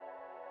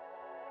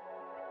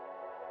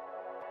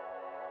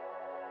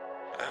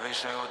Every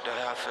single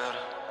day I feel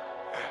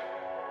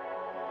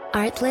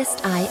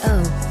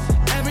Artlist.io.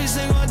 Every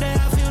single day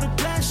I feel the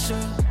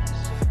pressure.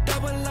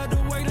 Double up the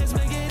work, let's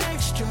make it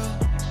extra.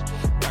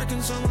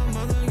 Working so my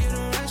mother get a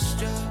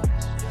rest, yeah.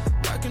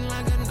 Working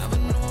like I never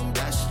knew I'm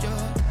best,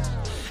 yeah.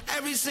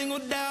 Every single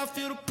day I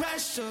feel the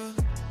pressure.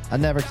 I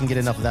never can get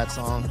enough of that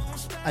song.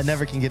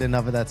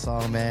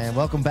 Man.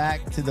 Welcome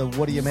back to the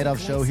What Are You Made Of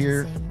show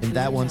here in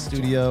That One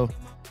Studio.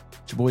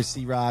 It's your boy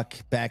C-Rock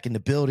back in the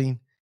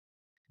building.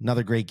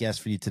 Another great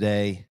guest for you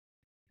today.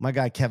 My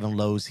guy Kevin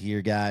Lowe's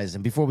here, guys.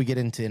 And before we get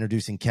into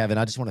introducing Kevin,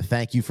 I just want to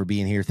thank you for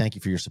being here. Thank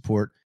you for your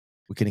support.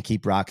 We're going to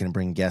keep rocking and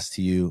bringing guests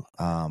to you.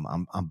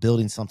 I'm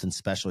building something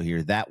special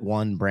here. That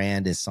One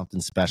brand is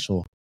something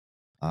special.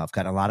 I've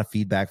got a lot of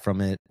feedback from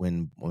it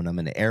when I'm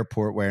in the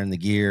airport wearing the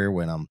gear,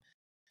 when I'm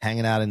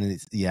hanging out in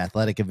the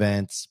athletic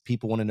events.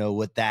 People want to know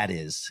what that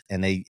is.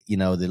 And they,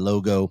 the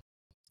logo,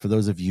 for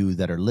those of you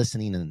that are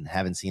listening and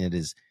haven't seen it,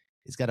 it's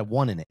got a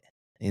one in it,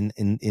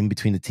 in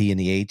between the T and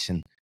the H.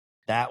 And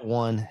that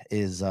one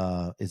is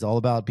all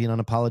about being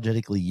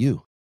unapologetically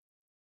you.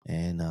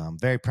 And I'm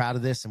very proud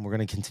of this, and we're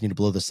going to continue to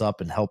blow this up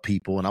and help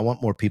people. And I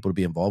want more people to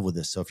be involved with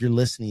this. So if you're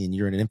listening and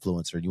you're an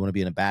influencer and you want to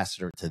be an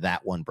ambassador to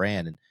That One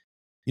brand, and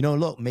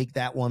look, make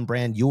That One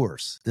brand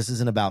yours. This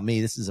isn't about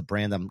me. This is a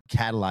brand I'm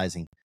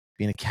catalyzing,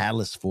 being a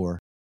catalyst for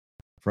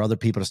other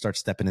people to start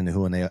stepping into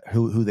who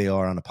they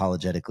are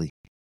unapologetically.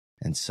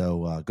 And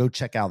so go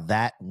check out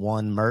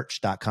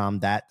thatonemerch.com,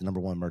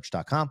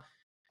 merch.com.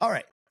 All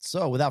right.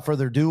 So without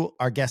further ado,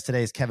 our guest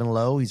today is Kevin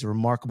Lowe. He's a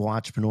remarkable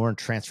entrepreneur and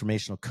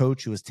transformational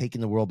coach who has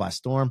taken the world by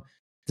storm.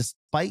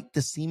 Despite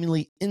the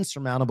seemingly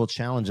insurmountable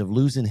challenge of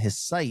losing his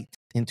sight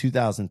in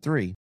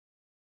 2003,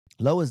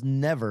 Lowe has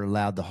never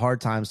allowed the hard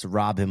times to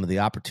rob him of the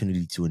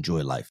opportunity to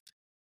enjoy life.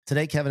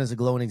 Today, Kevin is a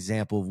glowing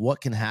example of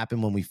what can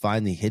happen when we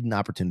find the hidden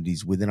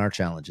opportunities within our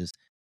challenges.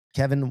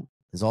 Kevin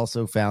has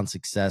also found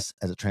success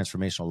as a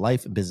transformational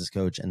life and business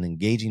coach and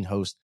engaging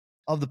host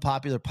of the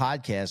popular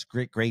podcast,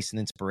 Grit, Grace, and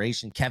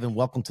Inspiration. Kevin,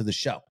 welcome to the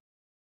show.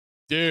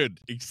 Dude,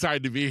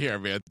 excited to be here,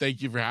 man.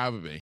 Thank you for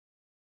having me.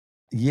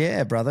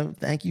 Yeah, brother.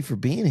 Thank you for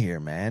being here,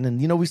 man. And,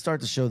 we start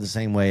the show the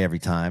same way every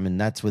time, and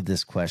that's with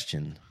this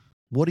question.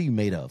 What are you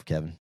made of,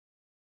 Kevin?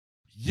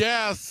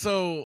 Yeah,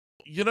 so,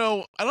 I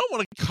don't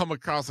want to come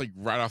across like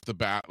right off the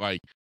bat, like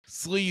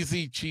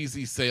sleazy,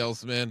 cheesy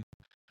salesman.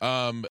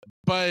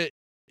 But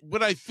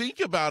when I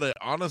think about it,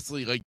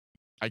 honestly, like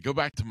I go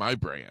back to my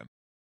brand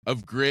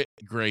of grit,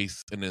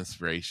 grace, and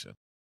inspiration.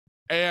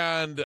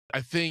 And I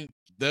think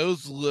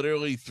those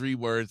literally three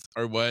words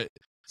are what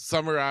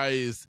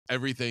summarize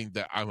everything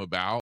that I'm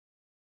about.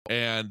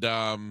 And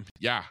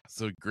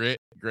so grit,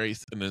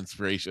 grace, and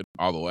inspiration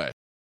all the way.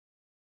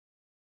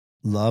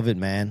 Love it,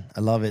 man.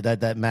 I love it.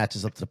 That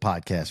matches up to the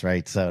podcast,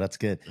 right? So that's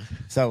good.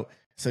 So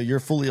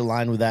you're fully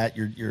aligned with that.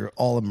 You're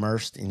all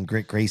immersed in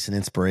grit, grace, and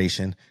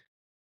inspiration.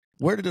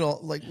 Where did it all,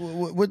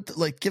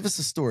 what give us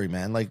a story,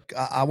 man. Like,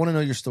 I want to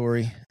know your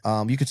story.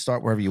 You could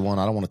start wherever you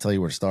want. I don't want to tell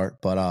you where to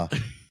start, but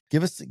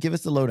give us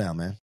the lowdown,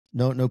 man.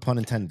 No pun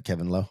intended,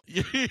 Kevin Lowe.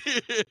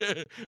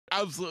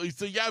 Absolutely.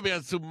 So yeah,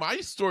 man. So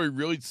my story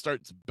really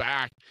starts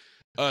back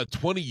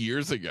 20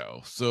 years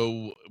ago.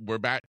 So we're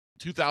back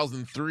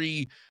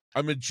 2003.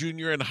 I'm a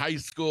junior in high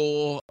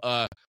school,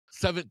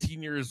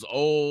 17 years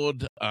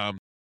old.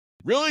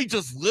 Really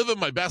just living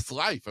my best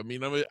life. I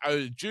mean, I'm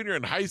a junior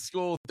in high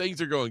school. Things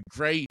are going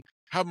great.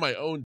 Have my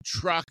own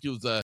truck. It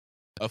was a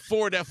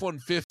Ford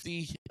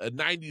F-150, a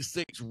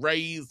 96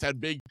 raised, had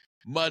big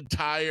mud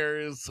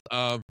tires.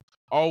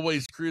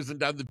 Always cruising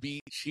down the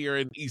beach here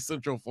in East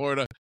Central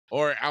Florida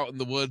or out in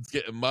the woods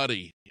getting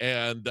muddy.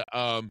 And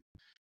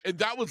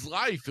that was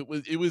life.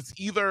 It was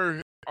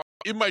either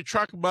in my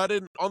truck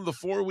mudding, on the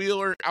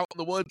four-wheeler out in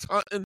the woods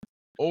hunting,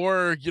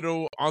 or,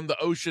 on the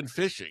ocean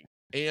fishing.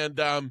 And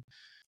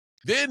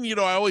then,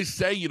 I always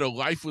say,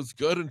 life was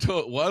good until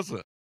it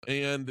wasn't.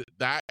 And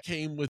that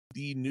came with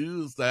the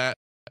news that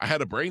I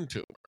had a brain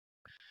tumor.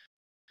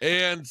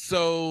 And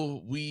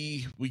so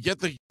we get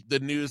the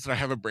news that I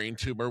have a brain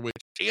tumor, which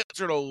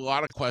answered a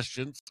lot of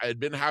questions. I had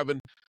been having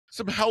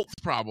some health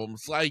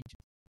problems, like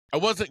I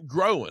wasn't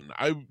growing.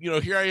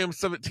 Here I am,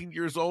 17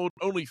 years old,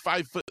 only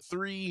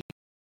 5'3",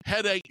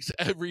 headaches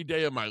every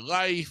day of my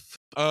life.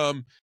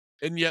 And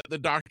yet the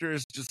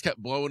doctors just kept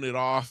blowing it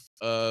off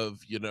of,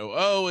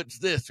 oh, it's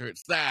this or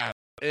it's that.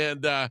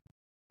 And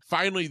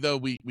finally, though,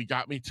 we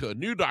got me to a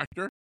new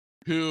doctor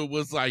who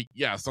was like,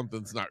 yeah,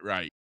 something's not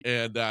right.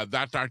 And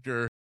that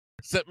doctor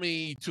sent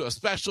me to a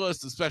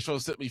specialist. The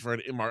specialist sent me for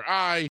an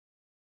MRI.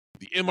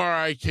 The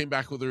MRI came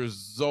back with a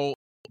result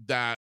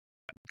that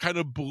kind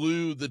of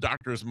blew the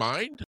doctor's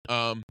mind.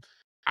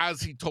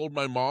 As he told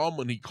my mom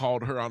when he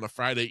called her on a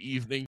Friday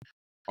evening,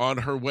 on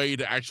her way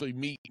to actually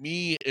meet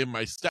me and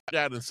my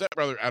stepdad and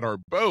stepbrother at our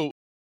boat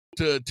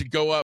to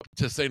go up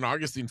to St.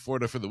 Augustine,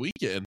 Florida for the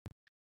weekend.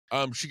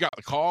 She got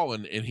the call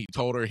and he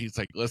told her, he's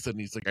like, listen,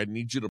 he's like, I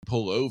need you to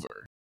pull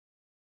over.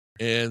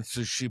 And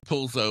so she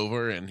pulls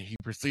over and he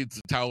proceeds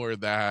to tell her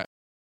that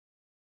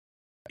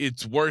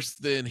it's worse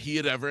than he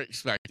had ever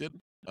expected.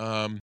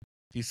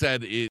 He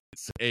said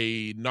it's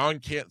a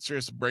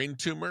non-cancerous brain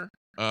tumor,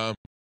 the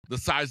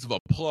size of a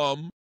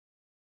plum,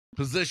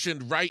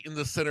 positioned right in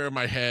the center of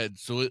my head.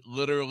 So it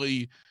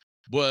literally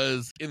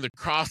was in the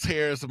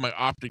crosshairs of my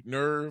optic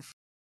nerve,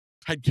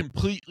 had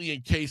completely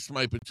encased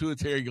my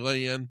pituitary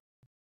gland,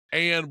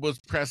 and was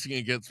pressing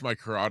against my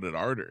carotid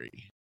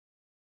artery.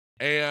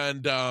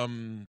 And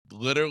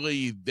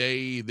literally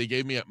they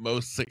gave me at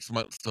most 6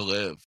 months to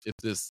live if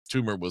this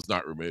tumor was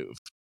not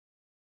removed.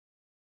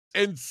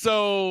 And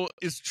so,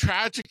 as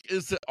tragic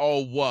as it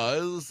all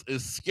was,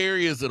 as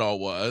scary as it all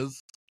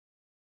was,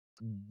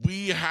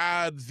 we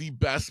had the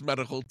best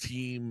medical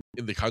team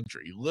in the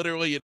country.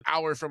 Literally an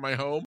hour from my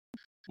home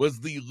was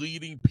the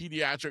leading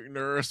pediatric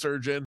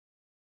neurosurgeon,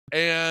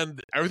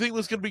 and everything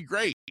was going to be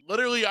great.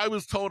 Literally, I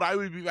was told I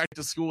would be back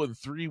to school in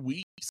 3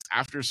 weeks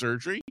after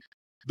surgery.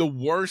 The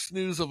worst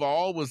news of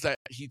all was that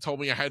he told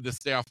me I had to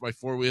stay off my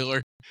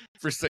four-wheeler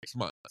for 6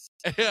 months.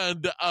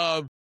 And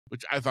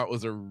which I thought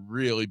was a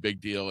really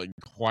big deal and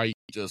quite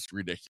just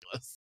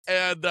ridiculous.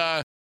 And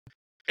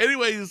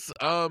anyways,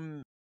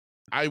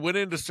 I went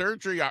into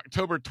surgery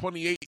October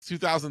 28th,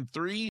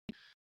 2003,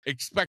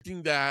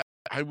 expecting that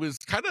I was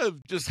kind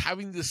of just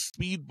having this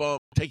speed bump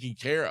taken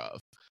care of.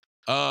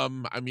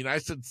 I mean, I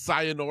said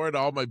sayonara to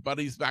all my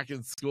buddies back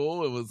in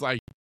school. It was like,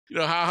 you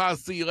know, haha,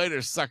 see you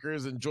later,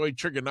 suckers. Enjoy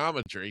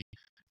trigonometry.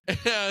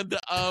 And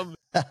I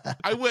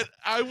went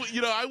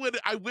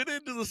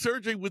into the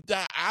surgery with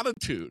that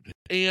attitude.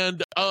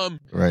 And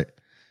right.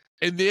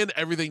 And then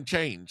everything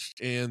changed.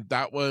 And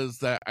that was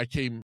that I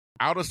came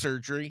out of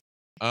surgery.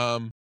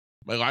 My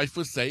life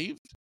was saved,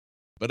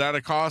 but at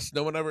a cost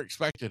no one ever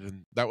expected.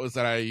 And that was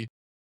that I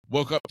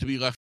woke up to be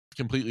left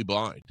completely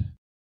blind.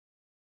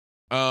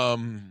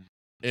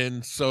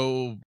 And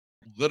so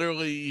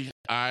literally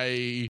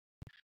I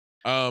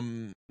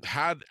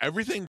had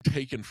everything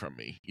taken from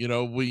me. You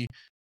know, we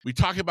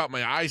talk about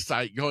my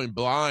eyesight going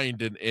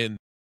blind, and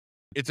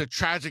it's a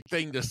tragic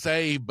thing to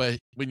say, but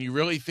when you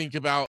really think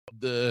about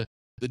the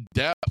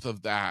depth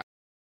of that,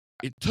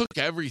 it took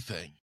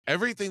everything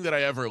that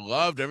I ever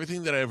loved,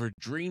 everything that I ever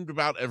dreamed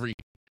about, every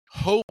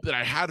hope that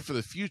I had for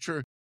the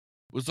future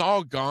was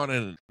all gone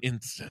in an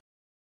instant.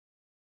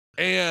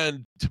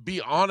 And to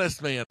be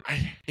honest, man,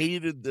 I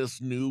hated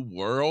this new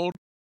world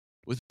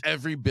with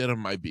every bit of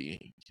my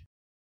being.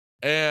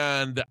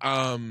 And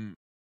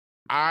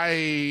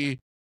I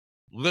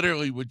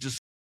literally would just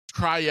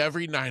cry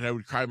every night. I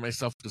would cry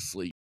myself to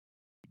sleep,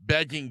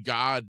 begging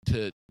God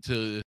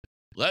to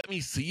let me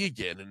see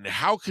again. And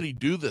how could he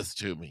do this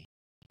to me?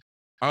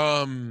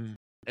 And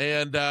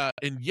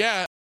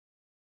yet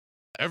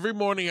every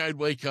morning I'd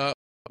wake up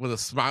with a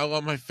smile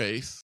on my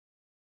face,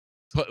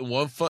 putting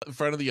one foot in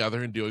front of the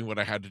other and doing what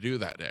I had to do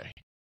that day.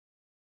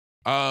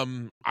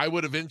 I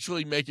would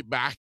eventually make it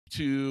back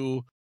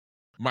to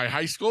my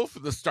high school for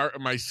the start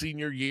of my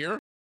senior year.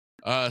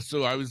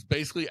 So I was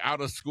basically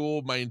out of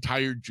school my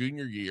entire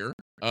junior year.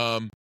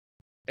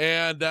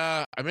 And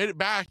I made it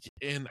back,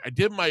 and I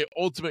did my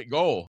ultimate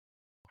goal.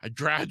 I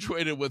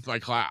graduated with my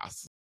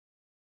class,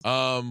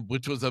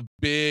 which was a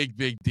big,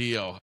 big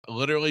deal. I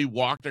literally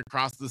walked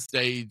across the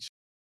stage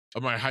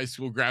of my high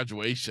school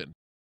graduation.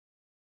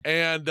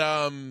 And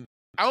I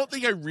don't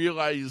think I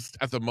realized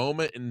at the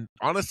moment, and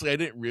honestly, I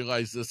didn't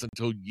realize this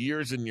until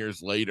years and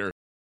years later,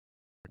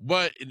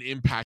 what an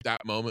impact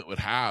that moment would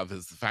have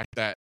is the fact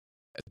that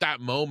at that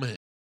moment,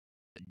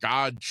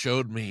 God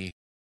showed me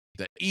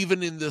that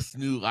even in this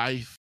new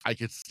life, I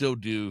could still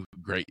do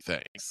great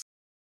things.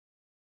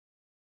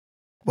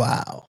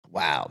 Wow,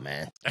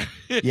 man.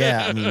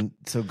 Yeah, I mean,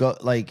 so go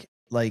like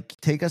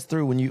take us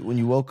through when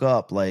you woke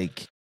up, were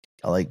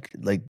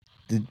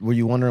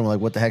you wondering like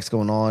what the heck's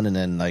going on, and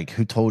then like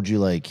who told you,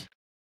 like,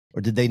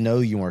 or did they know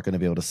you weren't going to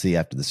be able to see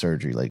after the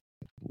surgery? Like,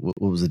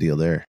 what was the deal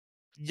there?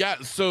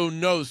 Yeah, so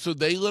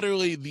they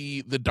literally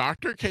the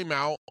doctor came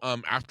out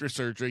after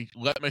surgery,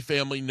 let my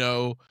family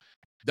know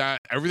that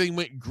everything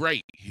went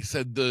great. He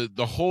said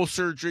the whole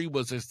surgery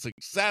was a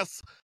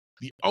success.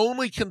 The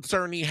only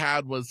concern he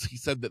had was, he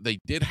said that they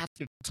did have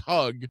to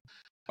tug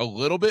a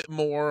little bit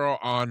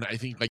more on, I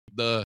think, like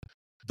the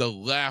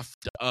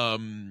left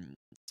part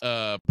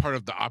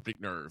of the optic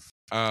nerve,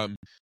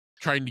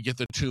 trying to get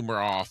the tumor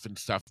off and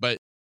stuff, but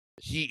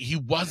he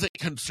wasn't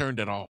concerned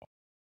at all.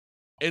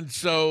 And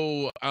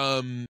so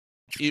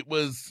it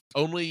was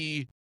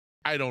only,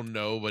 I don't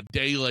know, a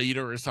day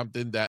later or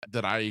something that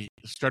I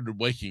started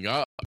waking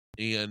up,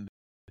 and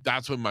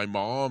that's when my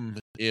mom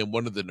and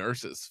one of the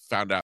nurses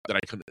found out that I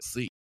couldn't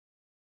see.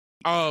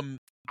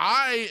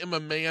 I am a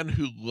man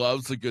who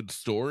loves a good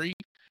story,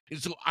 and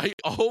so I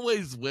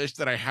always wish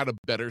that I had a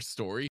better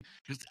story,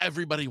 because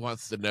everybody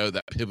wants to know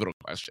that pivotal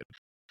question.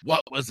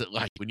 What was it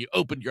like when you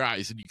opened your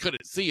eyes and you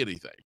couldn't see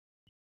anything?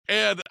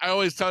 And I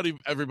always tell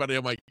everybody,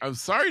 I'm like, I'm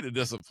sorry to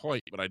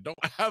disappoint, but I don't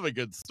have a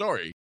good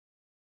story.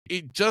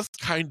 It just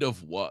kind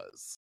of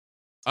was.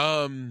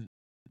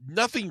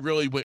 Nothing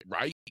really went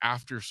right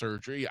after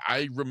surgery.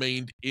 I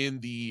remained in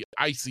the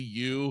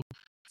ICU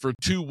for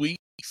 2 weeks,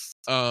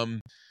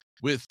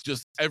 with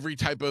just every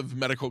type of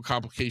medical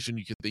complication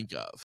you could think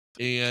of.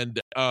 And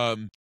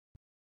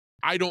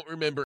I don't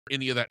remember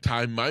any of that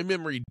time. My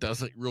memory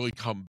doesn't really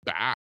come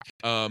back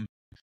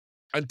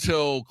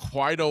until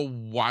quite a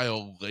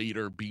while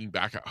later, being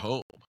back at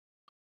home.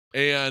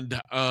 And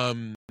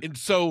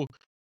so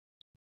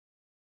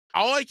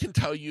all I can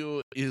tell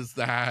you is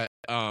that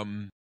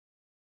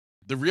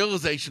the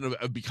realization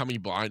of becoming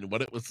blind and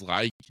what it was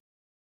like,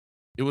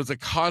 it was a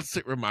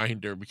constant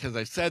reminder, because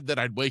I said that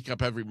I'd wake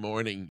up every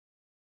morning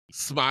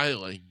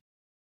smiling.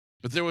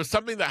 But there was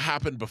something that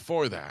happened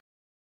before that.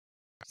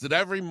 That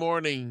every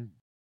morning,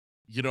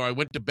 I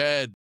went to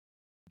bed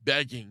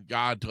begging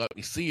God to let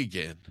me see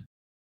again.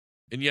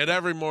 And yet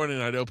every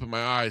morning I'd open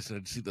my eyes and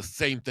I'd see the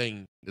same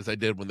thing as I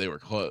did when they were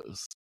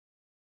closed.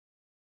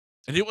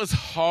 And it was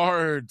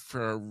hard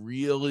for a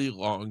really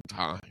long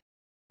time.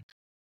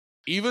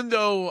 Even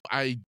though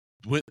I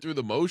went through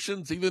the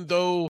motions, even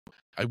though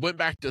I went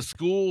back to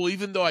school,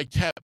 even though I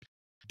kept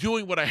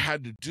doing what I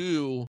had to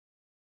do,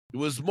 it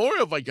was more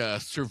of like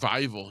a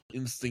survival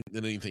instinct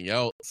than anything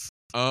else.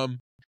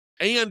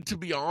 And to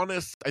be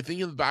honest, I think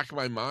in the back of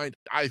my mind,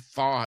 I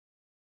thought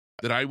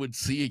that I would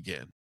see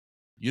again.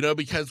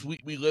 Because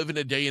we live in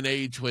a day and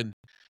age when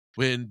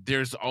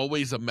there's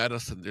always a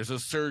medicine, there's a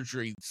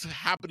surgery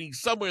happening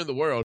somewhere in the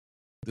world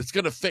that's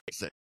going to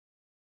fix it.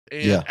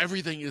 And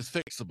everything is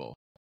fixable.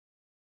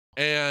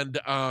 And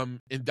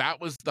that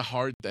was the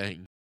hard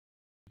thing,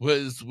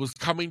 was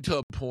coming to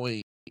a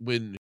point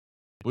when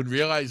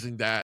realizing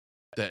that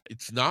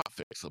it's not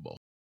fixable.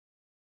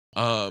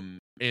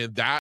 And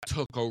that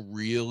took a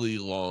really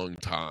long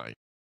time.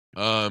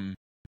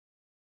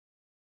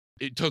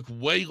 It took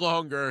way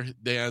longer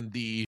than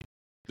the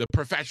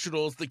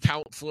professionals, the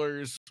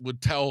counselors would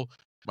tell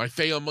my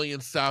family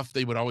and stuff.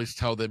 They would always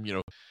tell them,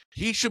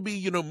 he should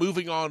be,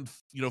 moving on,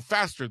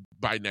 faster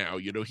by now.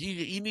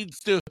 He needs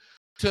to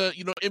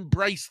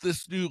embrace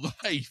this new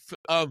life,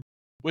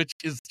 which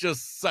is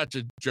just such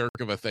a jerk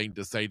of a thing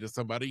to say to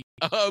somebody.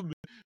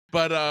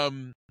 But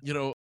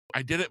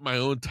I did it my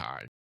own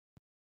time.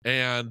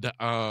 And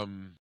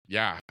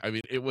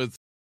it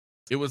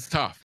was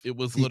tough. It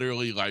was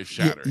literally life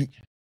shattering.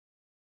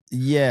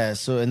 Yeah.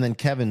 So, and then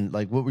Kevin,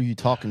 like, what were you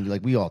talking?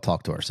 Like, we all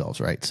talk to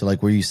ourselves, right? So,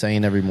 like, were you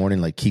saying every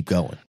morning, like, keep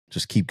going,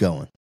 just keep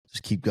going,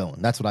 just keep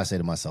going? That's what I say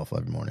to myself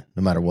every morning,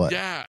 no matter what.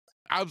 Yeah,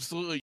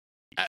 absolutely.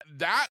 At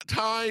that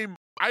time,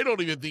 I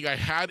don't even think I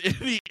had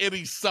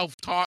any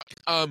self-talk.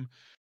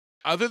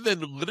 Other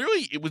than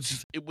literally, it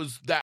was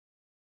that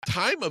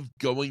time of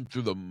going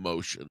through the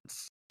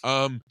motions.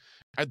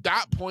 At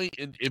that point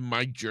in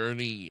my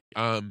journey,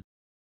 I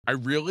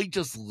really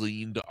just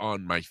leaned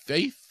on my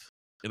faith.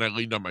 And I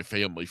leaned on my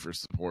family for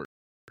support.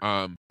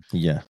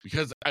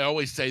 Because I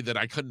always say that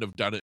I couldn't have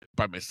done it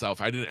by myself.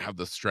 I didn't have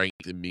the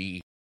strength in me.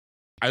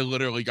 I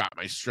literally got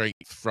my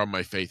strength from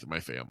my faith and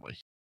my family.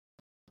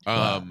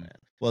 Wow,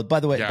 well, by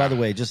the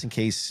way, just in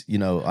case,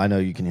 I know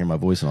you can hear my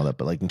voice and all that,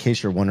 but like, in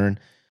case you're wondering,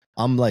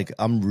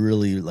 I'm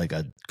really like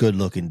a good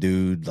looking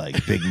dude,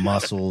 like big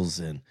muscles,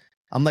 and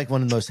I'm like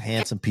one of the most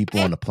handsome people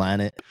on the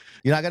planet.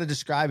 I got to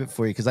describe it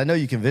for you, because I know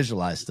you can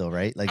visualize still,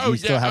 right? Like, you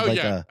still have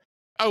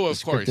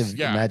of course,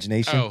 yeah.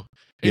 Imagination. Oh,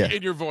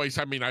 in your voice,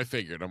 I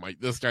figured. I'm like,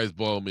 this guy's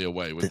blowing me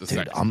away with the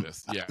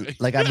sexiness. Yeah,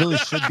 like, I really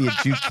should be a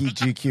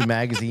GQ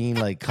magazine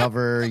like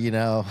cover.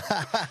 Yeah,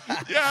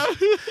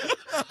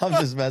 I'm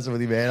just messing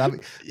with you, man.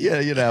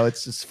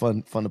 It's just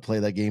fun to play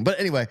that game. But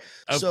anyway,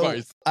 of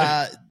course.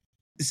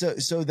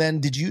 So then,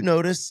 did you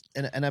notice?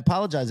 And I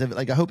apologize.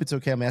 I hope it's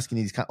okay. I'm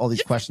asking all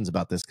these questions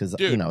about this, because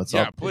it's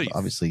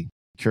obviously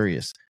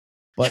curious.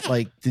 But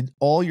did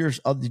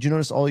you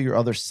notice all your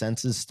other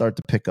senses start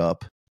to pick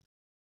up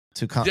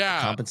to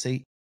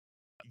compensate?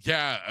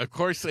 Yeah, of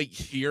course, like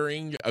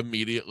hearing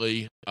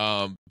immediately.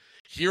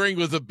 Hearing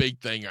was a big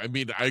thing. I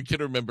mean, I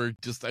can remember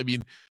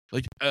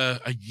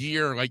a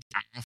year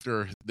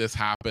after this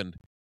happened,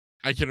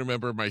 I can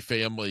remember my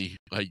family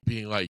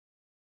being like,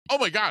 oh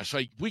my gosh,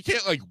 we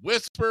can't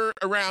whisper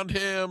around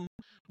him.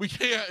 You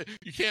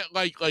can't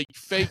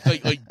fake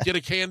get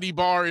a candy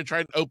bar and try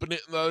and open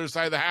it on the other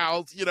side of the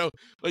house.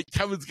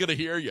 Kevin's gonna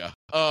hear you.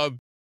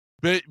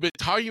 But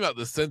talking about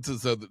the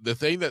senses, of the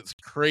thing that's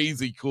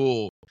crazy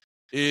cool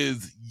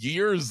is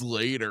years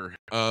later,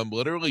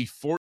 literally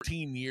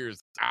 14 years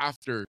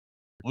after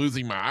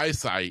losing my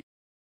eyesight,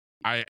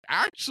 I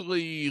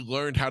actually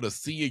learned how to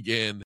see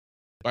again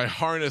by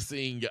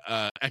harnessing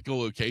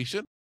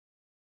echolocation.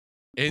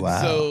 And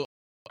so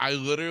I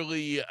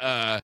literally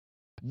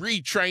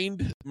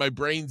retrained my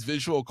brain's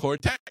visual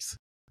cortex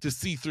to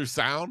see through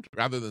sound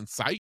rather than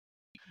sight.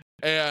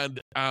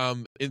 And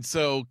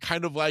so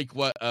kind of like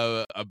what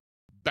a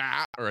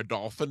bat or a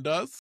dolphin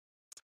does.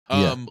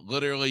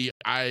 Literally,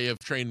 I have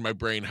trained my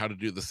brain how to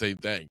do the same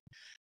thing.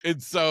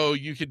 And so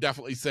you can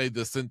definitely say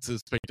the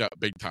senses picked up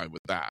big time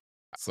with that.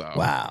 So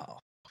wow.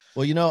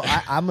 Well,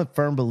 I'm a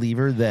firm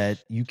believer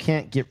that you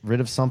can't get rid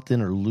of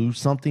something or lose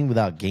something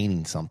without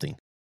gaining something.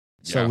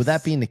 So with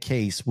that being the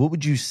case, what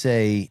would you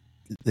say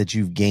that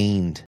you've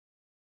gained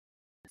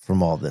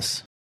from all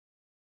this?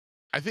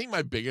 I think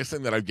my biggest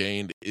thing that I've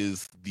gained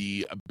is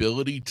the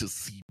ability to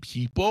see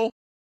people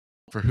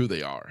for who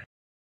they are.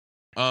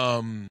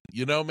 Man,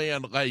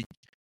 like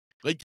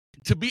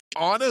to be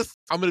honest,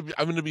 I'm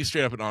gonna be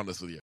straight up and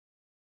honest with you.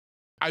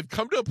 I've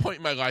come to a point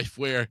in my life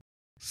where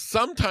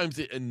sometimes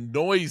it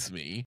annoys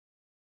me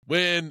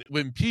when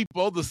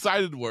people, the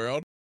sighted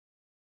world,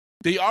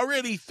 they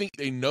already think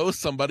they know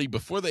somebody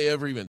before they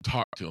ever even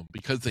talk to them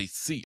because they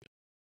see it.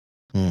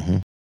 Mm-hmm.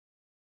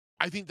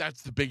 I think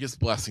that's the biggest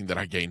blessing that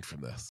I gained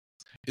from this,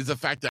 is the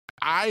fact that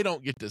I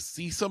don't get to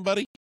see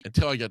somebody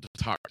until I get to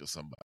talk to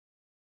somebody.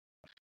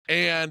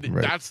 And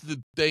that's the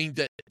thing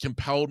that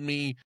compelled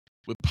me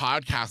with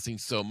podcasting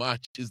so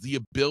much, is the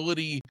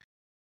ability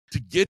to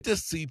get to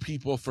see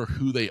people for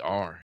who they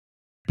are,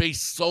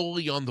 based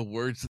solely on the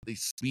words that they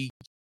speak,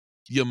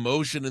 the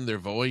emotion in their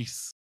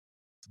voice.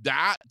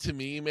 That to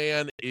me,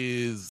 man,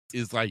 is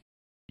like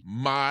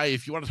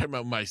if you want to talk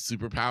about my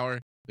superpower,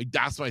 like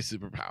that's my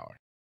superpower,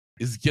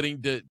 is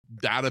getting to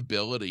that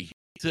ability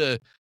to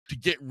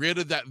get rid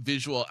of that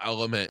visual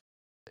element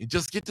and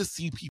just get to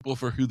see people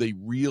for who they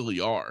really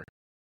are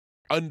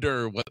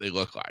under what they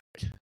look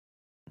like.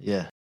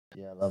 Yeah.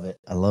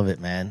 I love it,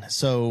 man.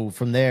 So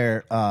from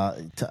there, how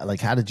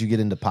did you get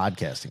into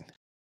podcasting?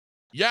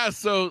 Yeah,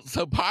 so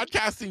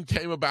podcasting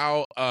came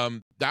about.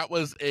 That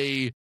was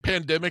a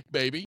pandemic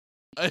baby,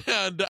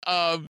 and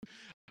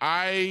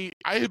I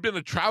had been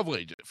a travel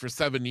agent for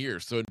 7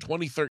 years. So in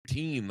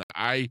 2013,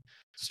 I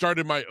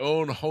started my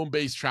own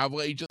home-based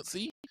travel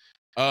agency.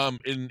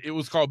 And it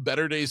was called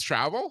Better Days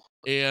Travel,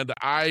 and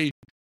I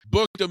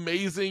booked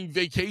amazing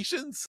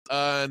vacations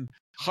and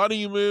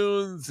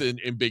honeymoons and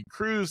big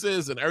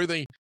cruises and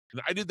everything.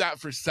 And I did that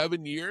for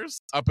 7 years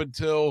up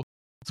until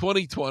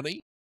 2020,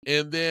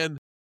 and then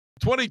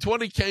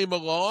 2020 came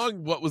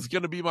along, what was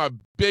going to be my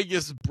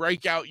biggest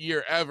breakout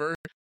year ever,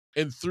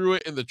 and threw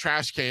it in the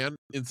trash can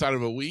inside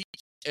of a week.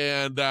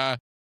 And I'm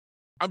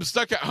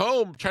stuck at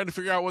home trying to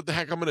figure out what the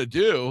heck I'm going to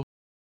do.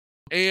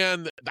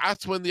 And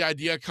that's when the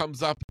idea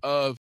comes up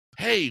of,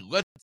 hey,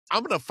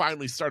 I'm going to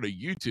finally start a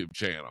YouTube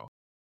channel.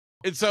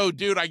 And so,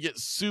 dude, I get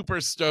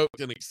super stoked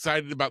and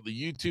excited about the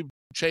YouTube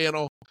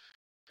channel.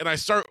 And I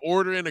start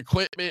ordering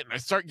equipment and I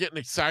start getting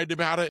excited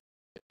about it.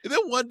 And then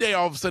one day,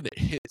 all of a sudden, it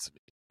hits me.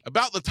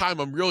 About the time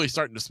I'm really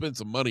starting to spend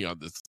some money on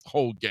this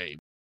whole game.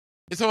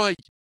 And so I'm like,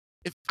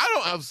 if I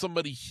don't have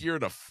somebody here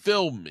to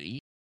film me,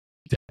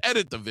 to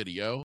edit the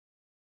video,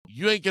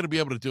 you ain't going to be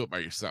able to do it by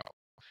yourself.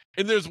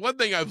 And there's one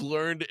thing I've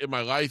learned in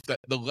my life, that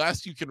the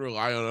less you can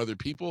rely on other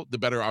people, the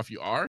better off you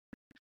are.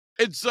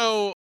 And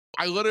so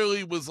I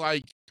literally was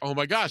like, oh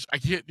my gosh, I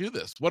can't do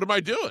this. What am I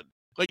doing?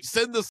 Like,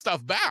 send this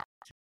stuff back.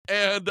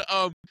 And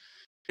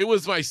it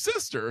was my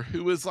sister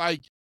who was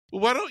like,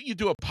 well, why don't you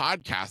do a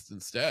podcast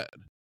instead?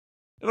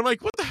 And I'm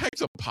like, what the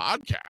heck's a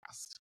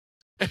podcast?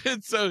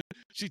 And so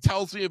she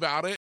tells me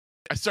about it.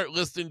 I start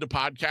listening to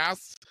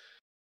podcasts,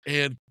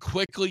 and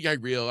quickly I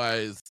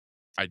realized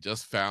I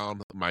just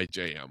found my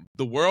jam,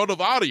 the world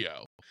of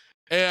audio.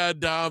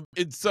 And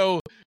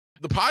so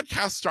the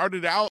podcast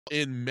started out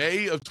in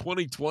May of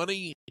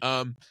 2020,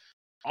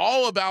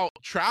 all about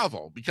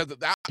travel, because at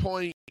that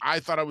point I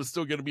thought I was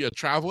still going to be a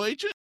travel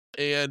agent.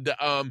 And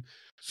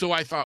so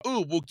I thought,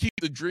 ooh, we'll keep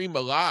the dream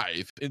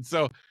alive. And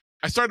so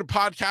I started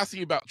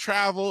podcasting about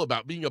travel,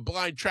 about being a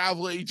blind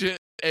travel agent.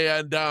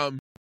 And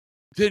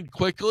then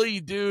quickly,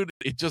 dude,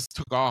 it just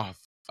took off.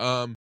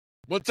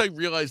 Once I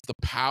realized the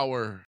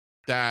power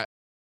that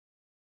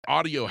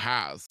audio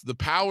has, the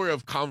power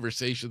of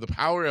conversation, the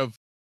power of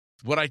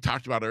what I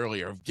talked about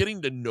earlier, of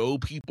getting to know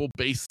people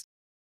based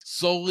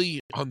solely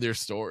on their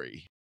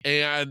story.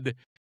 And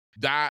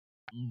that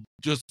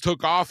just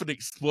took off and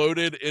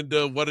exploded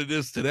into what it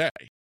is today.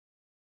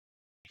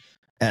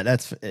 Yeah,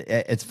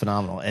 it's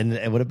phenomenal.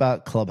 And what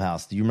about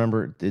Clubhouse? Do you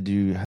remember? Did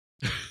you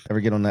ever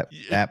get on that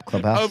app,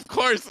 Clubhouse? Of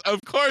course,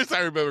 I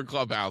remember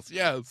Clubhouse.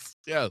 Yes.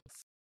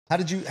 How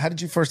did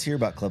you first hear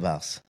about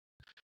Clubhouse?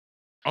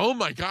 Oh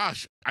my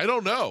gosh, I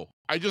don't know.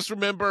 I just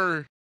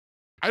remember.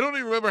 I don't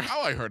even remember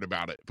how I heard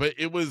about it, but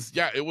it was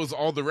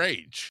all the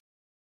rage.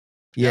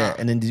 Yeah,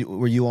 and then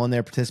were you on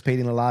there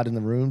participating a lot in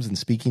the rooms and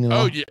speaking and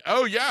all?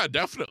 Oh yeah,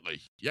 definitely.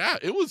 Yeah,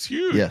 it was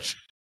huge.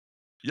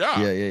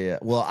 Yeah.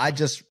 Well, I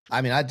just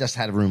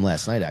had a room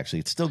last night. Actually,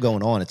 it's still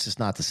going on. It's just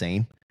not the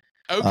same.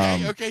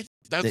 Okay,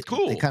 that's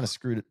cool. They kind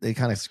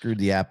of screwed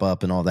the app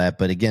up and all that.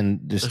 But again,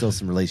 there's still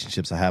some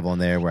relationships I have on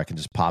there where I can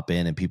just pop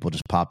in and people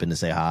just pop in to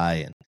say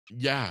hi. And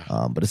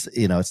but it's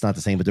it's not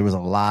the same. But there was a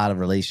lot of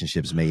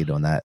relationships made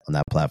on that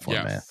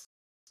platform, man.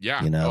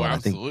 Yeah, and absolutely. I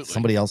think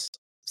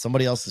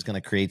somebody else is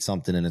going to create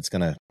something and it's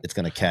going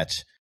to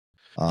catch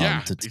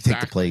to take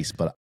the place.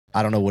 But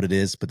I don't know what it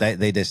is, but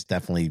they just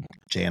definitely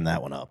jam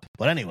that one up.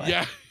 But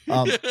anyway,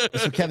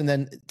 so Kevin,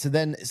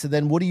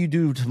 then what do you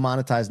do to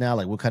monetize now?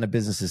 Like, what kind of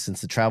businesses,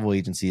 since the travel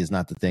agency is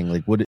not the thing?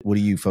 Like, what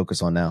do you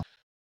focus on now?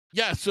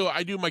 Yeah, so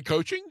I do my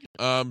coaching.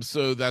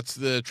 So that's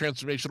the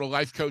transformational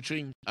life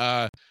coaching.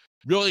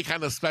 Really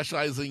kind of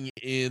specializing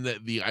in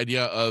the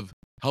idea of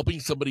helping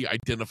somebody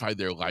identify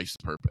their life's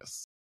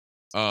purpose.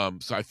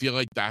 So I feel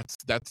like that's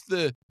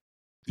the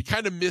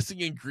kind of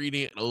missing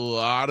ingredient in a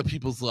lot of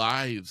people's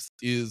lives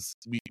is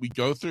we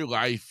go through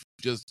life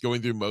just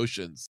going through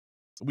motions,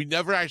 We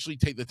never actually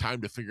take the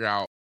time to figure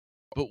out,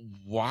 but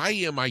why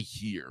am I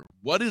here?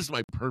 What is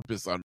my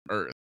purpose on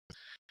earth?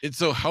 And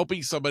so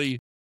helping somebody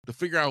to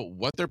figure out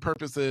what their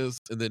purpose is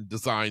and then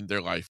design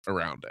their life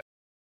around it.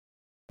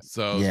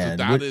 So Yeah,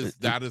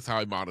 that is how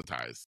I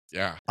monetize.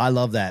 Yeah. I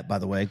love that, by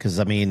the way, because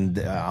I mean,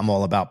 I'm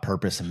all about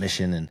purpose and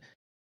mission, and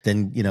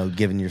then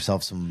giving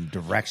yourself some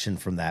direction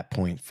from that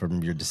point,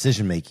 from your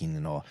decision making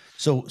and all.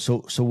 So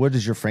what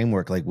is your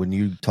framework like when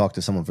you talk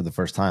to someone for the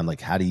first time?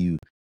 Like, how do you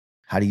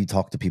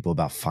talk to people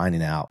about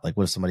finding out? Like,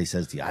 what if somebody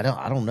says to you, I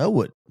don't know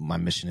what my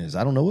mission is,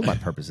 I don't know what my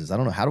purpose is, I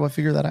don't know, how do I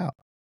figure that out?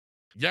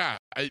 Yeah,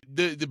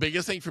 the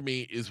biggest thing for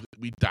me is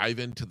we dive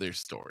into their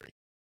story.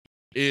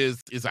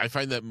 Is I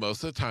find that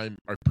most of the time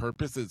our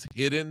purpose is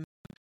hidden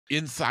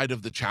inside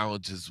of the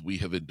challenges we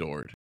have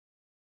endured.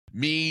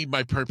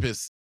 My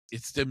purpose,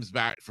 it stems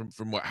back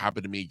from what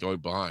happened to me going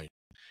blind.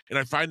 And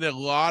I find that a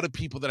lot of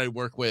people that I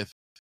work with,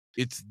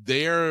 it's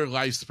their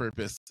life's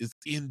purpose is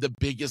in the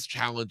biggest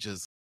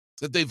challenges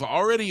that they've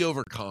already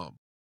overcome.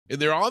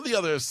 And they're on the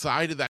other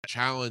side of that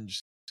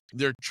challenge.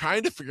 They're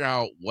trying to figure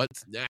out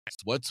what's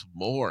next, what's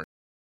more.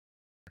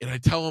 And I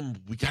tell them,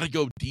 we got to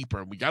go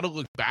deeper. We got to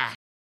look back.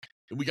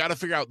 And we got to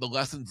figure out the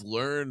lessons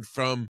learned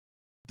from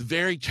the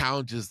very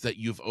challenges that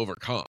you've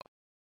overcome.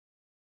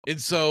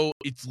 And so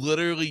it's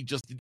literally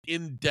just an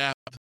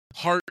in-depth,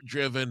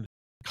 heart-driven,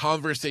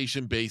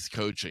 conversation-based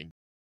coaching,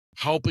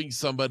 helping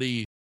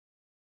somebody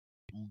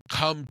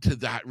come to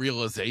that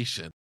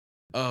realization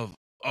of,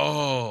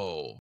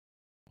 oh,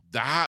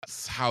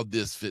 that's how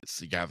this fits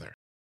together.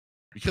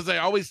 Because I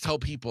always tell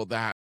people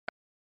that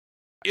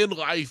in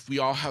life, we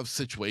all have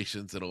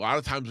situations, and a lot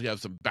of times we have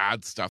some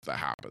bad stuff that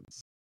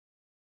happens.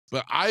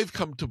 But I've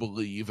come to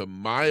believe in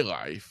my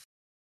life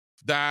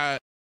that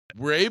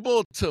we're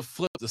able to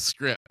flip the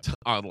script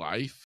on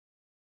life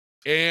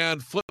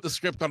and flip the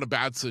script on a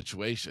bad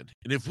situation.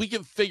 And if we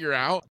can figure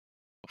out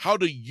how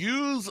to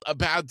use a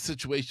bad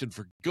situation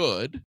for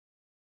good,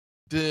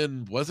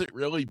 then was it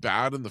really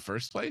bad in the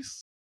first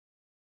place?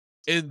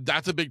 And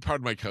that's a big part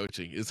of my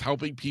coaching, is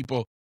helping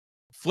people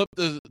flip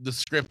the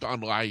script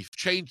on life,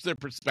 change their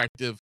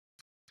perspective,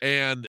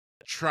 and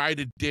try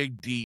to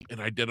dig deep and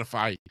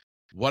identify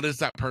what is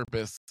that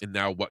purpose, and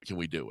now what can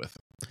we do with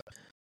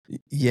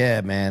it?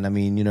 Yeah, man. I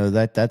mean,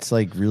 that's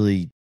like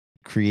really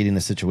creating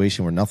a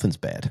situation where nothing's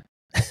bad.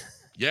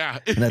 Yeah.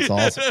 And that's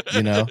awesome,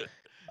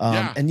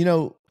 Yeah. And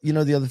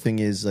the other thing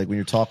is, like, when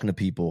you're talking to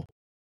people,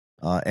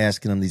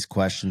 asking them these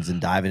questions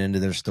and diving into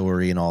their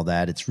story and all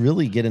that, it's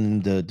really getting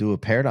them to do a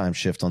paradigm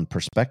shift on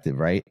perspective,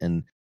 right?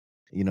 And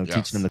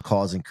teaching them to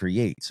cause and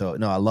create. So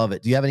no, I love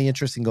it. Do you have any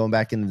interest in going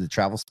back into the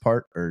travels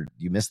part, or do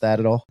you miss that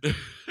at all?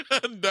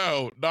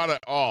 No, not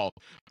at all.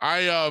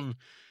 I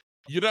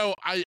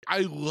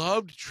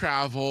loved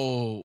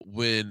travel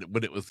when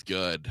it was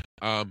good.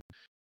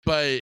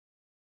 But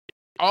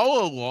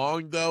all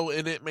along though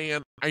in it,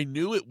 man, I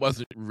knew it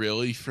wasn't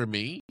really for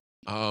me.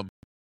 I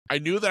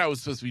knew that I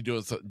was supposed to be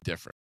doing something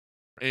different.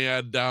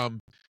 And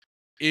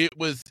it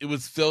was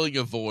filling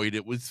a void.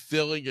 It was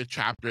filling a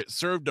chapter. It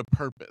served a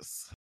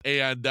purpose.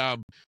 And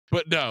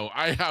but no,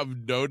 I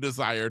have no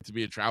desire to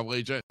be a travel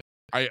agent.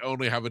 I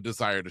only have a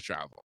desire to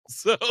travel.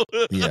 So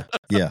yeah.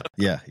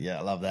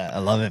 I love that. I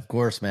love it. Of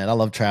course, man. I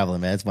love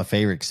traveling, man. It's my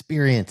favorite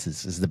experience.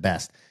 Is the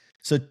best.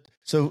 So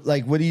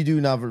like, what do you do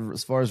now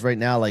as far as right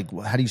now? Like,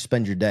 how do you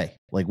spend your day?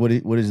 Like, what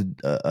does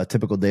a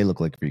typical day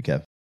look like for you,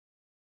 Kev?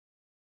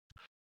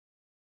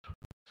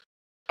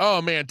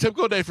 Oh man,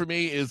 typical day for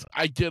me is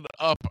I get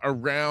up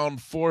around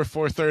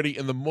 4:30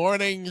 in the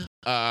morning,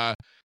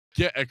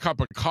 get a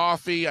cup of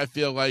coffee. I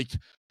feel like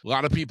a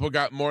lot of people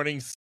got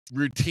morning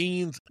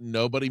routines.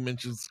 Nobody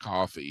mentions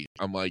coffee.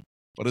 I'm like,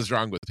 what is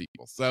wrong with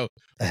people? So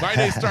my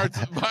day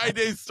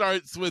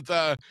starts with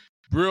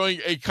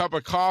brewing a cup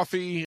of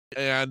coffee,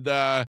 and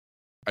I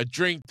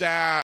drink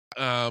that,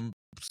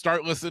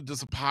 start listening to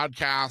some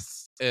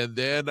podcasts, and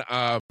then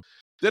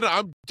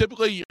I'm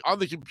typically on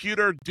the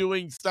computer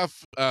doing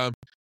stuff,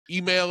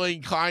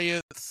 emailing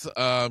clients,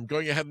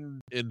 going ahead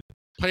and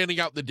planning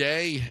out the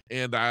day,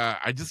 and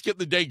I just get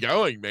the day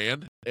going,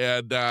 man.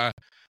 And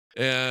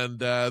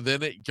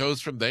then it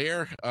goes from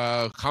there.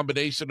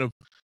 Combination of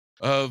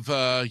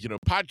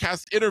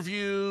podcast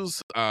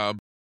interviews,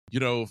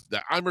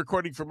 that I'm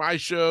recording for my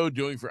show,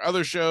 doing for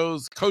other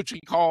shows,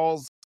 coaching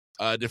calls,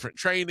 different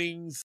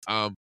trainings.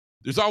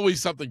 There's always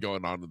something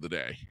going on in the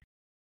day.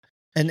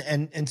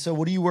 And so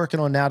what are you working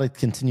on now to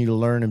continue to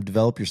learn and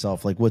develop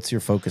yourself? Like, what's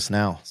your focus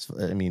now?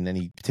 I mean,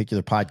 any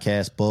particular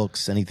podcast,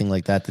 books, anything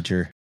like that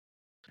you're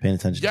paying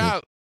attention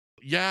to?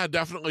 Yeah,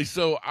 definitely.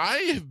 So I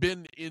have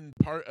been in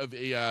part of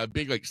a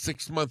big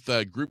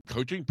 6-month group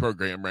coaching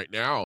program right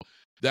now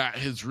that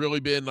has really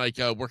been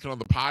working on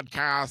the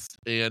podcast,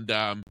 and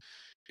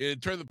in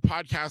terms of the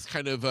podcast,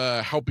 kind of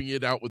helping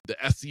it out with the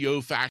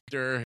SEO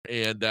factor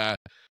and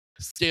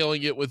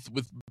scaling it with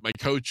my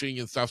coaching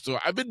and stuff. So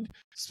I've been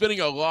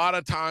spending a lot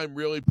of time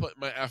really putting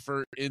my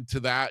effort into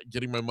that,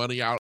 getting my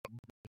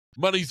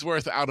money's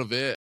worth out of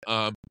it.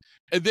 And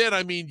then,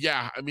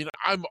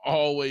 I'm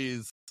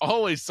always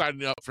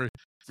signing up for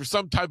for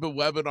some type of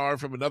webinar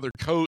from another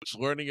coach,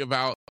 learning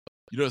about,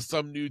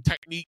 some new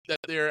technique that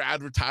they're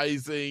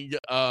advertising,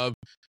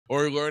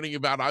 or learning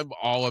about, I'm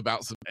all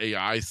about some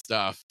AI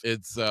stuff.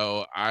 And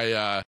so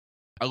I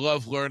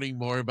love learning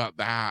more about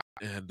that,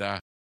 and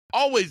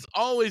always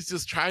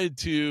just trying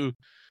to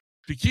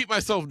keep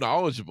myself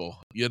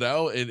knowledgeable,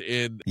 on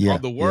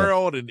the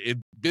world and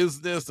in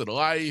business and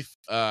life.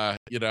 I'm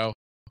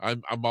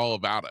all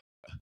about it.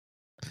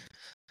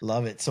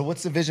 Love it. So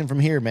what's the vision from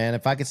here, man?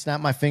 If I could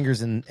snap my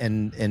fingers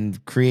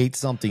and create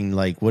something,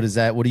 like, what is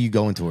that? What are you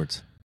going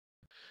towards?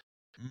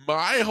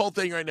 My whole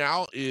thing right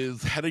now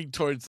is heading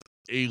towards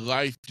a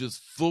life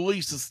just fully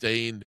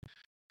sustained,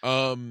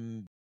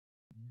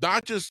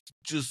 not just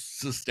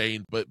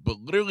sustained, but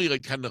literally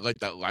like kind of like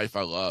that life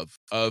I love,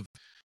 of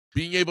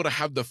being able to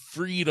have the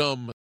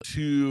freedom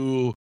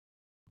to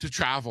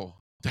travel,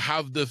 to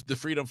have the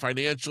freedom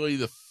financially,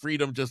 the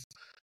freedom, just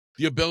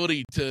the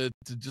ability to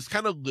just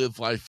kind of live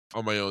life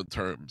on my own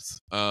terms.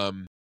 I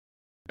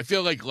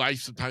feel like life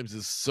sometimes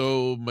is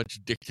so much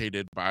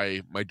dictated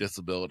by my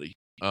disability,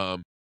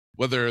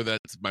 whether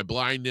that's my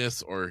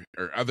blindness or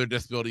other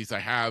disabilities I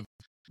have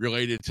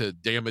related to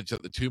damage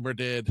that the tumor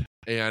did.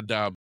 And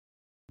I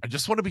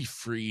just want to be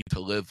free to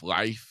live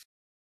life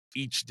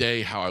each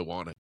day how I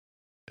want it.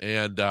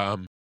 And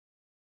I'm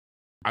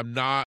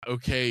not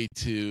okay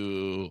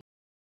to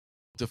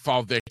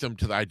fall victim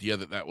to the idea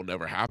that will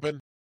never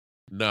happen.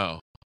 No,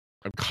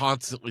 I'm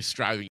constantly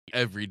striving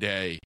every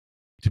day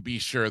to be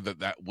sure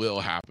that will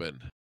happen.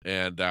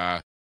 And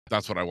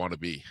that's what I want to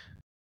be.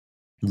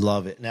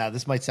 Love it. Now,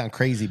 this might sound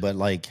crazy, but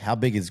like, how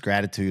big is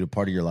gratitude a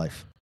part of your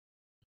life?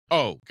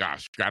 Oh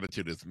gosh,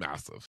 gratitude is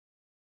massive.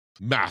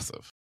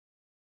 Massive.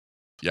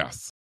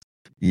 Yes.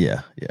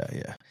 Yeah.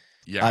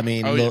 I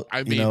mean, look,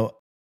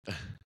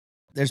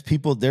 there's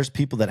people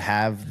that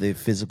have the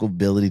physical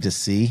ability to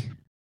see,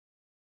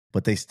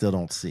 but they still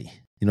don't see.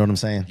 You know what I'm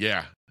saying?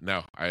 Yeah.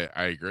 No, I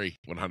agree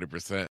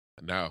 100%.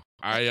 No,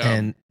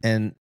 and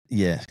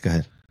yeah, go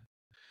ahead.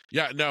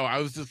 Yeah, no, I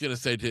was just gonna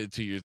say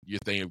to your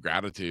thing of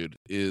gratitude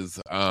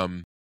is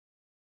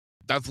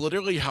that's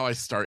literally how I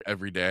start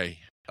every day.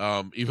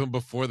 Even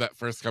before that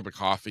first cup of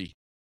coffee,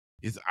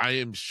 is I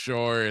am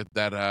sure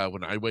that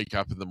when I wake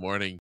up in the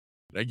morning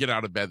and I get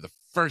out of bed, the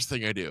first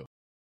thing I do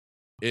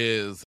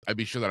is I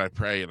be sure that I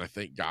pray and I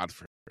thank God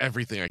for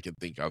everything I can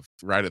think of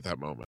right at that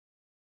moment.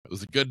 It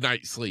was a good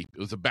night's sleep. It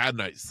was a bad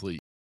night's sleep.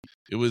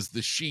 It was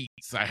the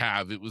sheets I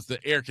have. It was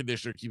the air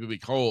conditioner keeping me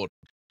cold.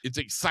 It's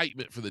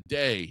excitement for the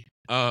day.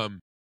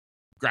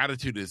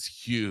 Gratitude is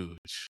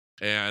huge.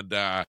 And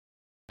I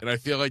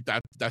feel like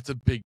that's a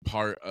big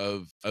part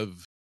of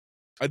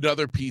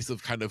another piece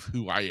of kind of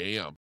who I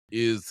am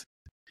is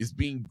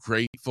being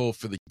grateful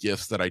for the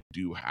gifts that I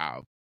do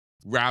have,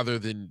 rather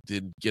than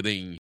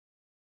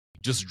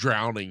just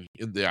drowning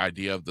in the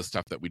idea of the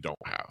stuff that we don't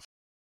have.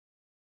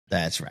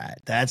 That's right,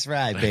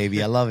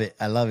 baby. I love it.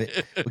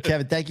 Well,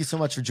 Kevin, thank you so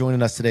much for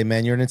joining us today,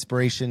 man. You're an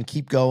inspiration.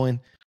 Keep going.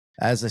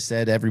 As I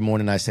said, every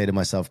morning I say to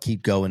myself,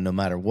 keep going no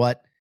matter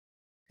what.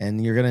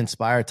 And you're going to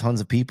inspire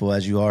tons of people,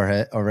 as you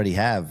already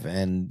have.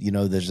 And,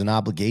 there's an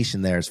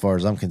obligation there as far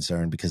as I'm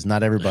concerned, because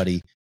not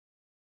everybody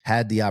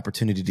had the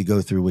opportunity to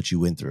go through what you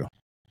went through.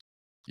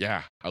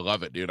 Yeah, I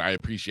love it, dude. I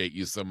appreciate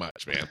you so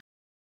much, man.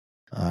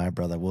 All right,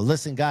 brother. Well,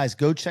 listen, guys,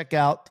 go check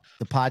out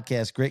the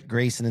podcast, Great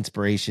Grace and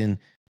Inspiration.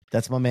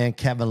 That's my man,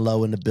 Kevin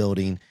Lowe, in the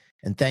building.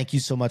 And thank you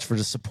so much for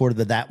the support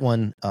of That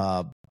One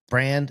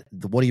brand,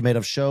 the What Are You Made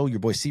Of show. Your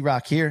boy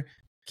C-Rock here.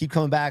 Keep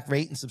coming back,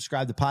 rate and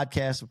subscribe to the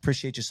podcast.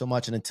 Appreciate you so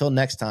much. And until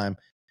next time,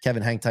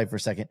 Kevin, hang tight for a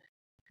second.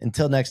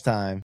 Until next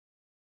time,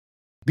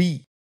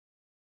 be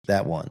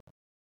that one.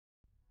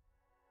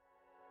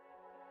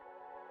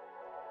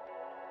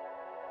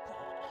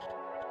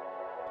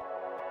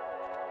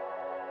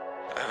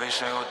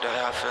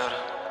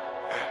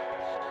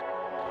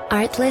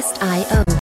 Artlist.io